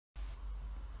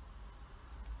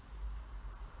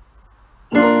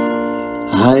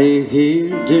I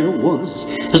hear there was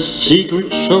a secret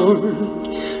chord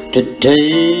that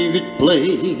David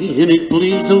played and it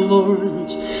pleased the Lord,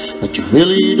 but you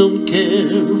really don't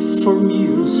care for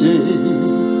music,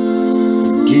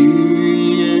 do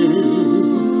you?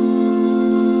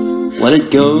 Well, it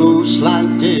goes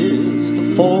like this: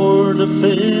 the fourth, the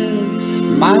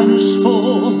fifth, minor's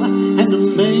full, and the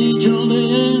major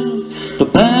lift, the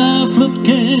baffled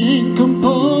king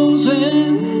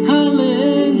composing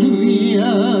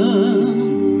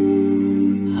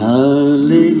Hallelujah,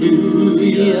 Hallelujah,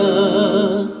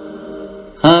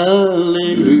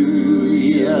 Hallelujah,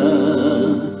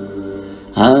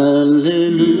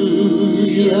 Hallelujah,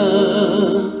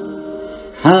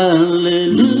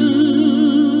 Hallelujah.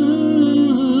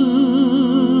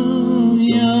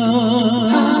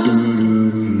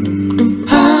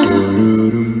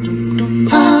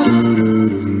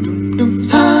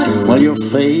 Well, your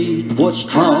faith was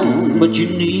strong, but you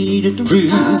needed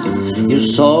proof. You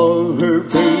saw her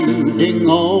bathing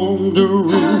on the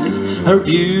roof, her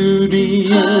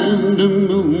beauty and the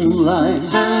moonlight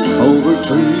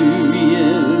overthrew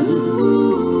you.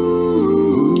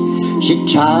 She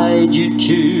tied you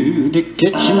to the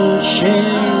kitchen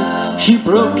chair, she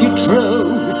broke your throat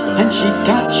and she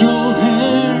cut your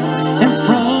hair, and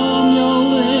from your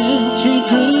lips she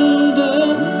drew the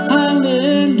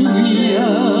Hallelujah,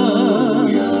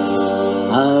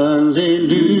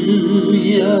 Hallelujah,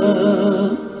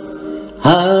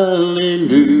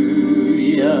 Hallelujah,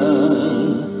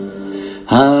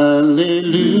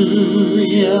 Hallelujah,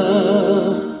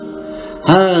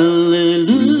 Hallelujah.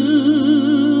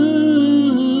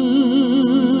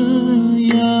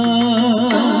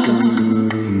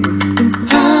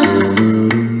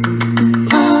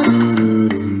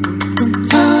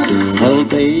 Well,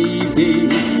 baby,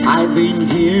 I've been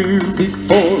here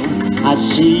before. I've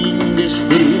seen this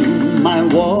room, I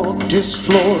walked this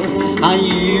floor. I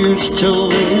used to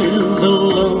live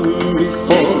alone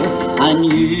before I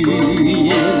knew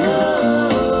you,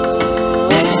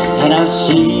 and I've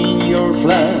seen your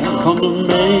flag on the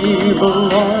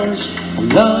naval arch.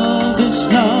 Love is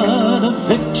not a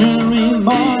victory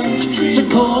march, it's a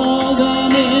cold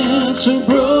and it's a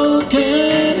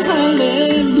broken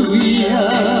Hallelujah,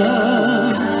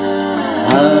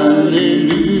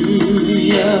 Hallelujah,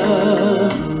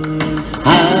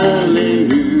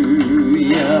 Hallelujah,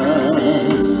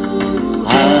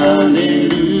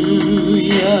 Hallelujah,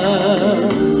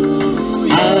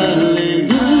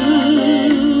 Hallelujah.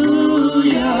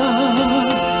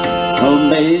 Oh,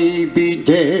 maybe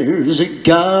there's a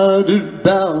God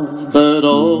above, but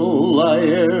all I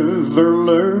ever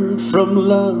learned from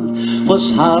love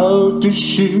was how to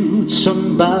shoot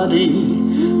somebody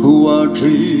who are true,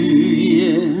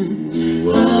 yeah.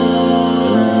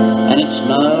 And it's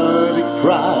not a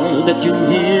cry that you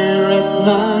hear at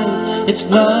night, it's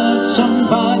not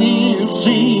somebody who's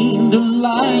seen the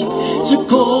light, it's a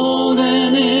cold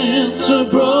and it's a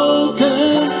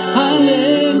broken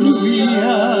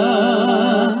Hallelujah,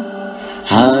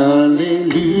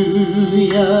 Hallelujah,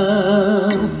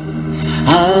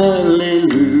 Hallelujah,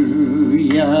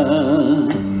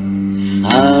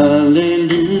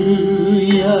 Hallelujah,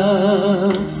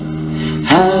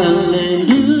 Hallelujah,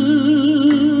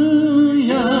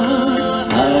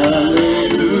 Hallelujah,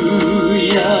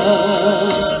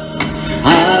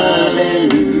 Hallelujah,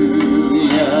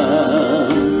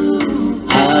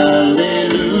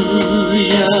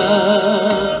 Hallelujah, Hallelujah,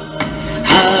 Hallelujah,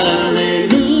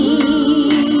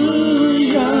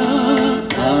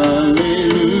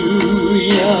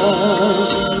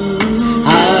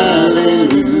 Hallelujah.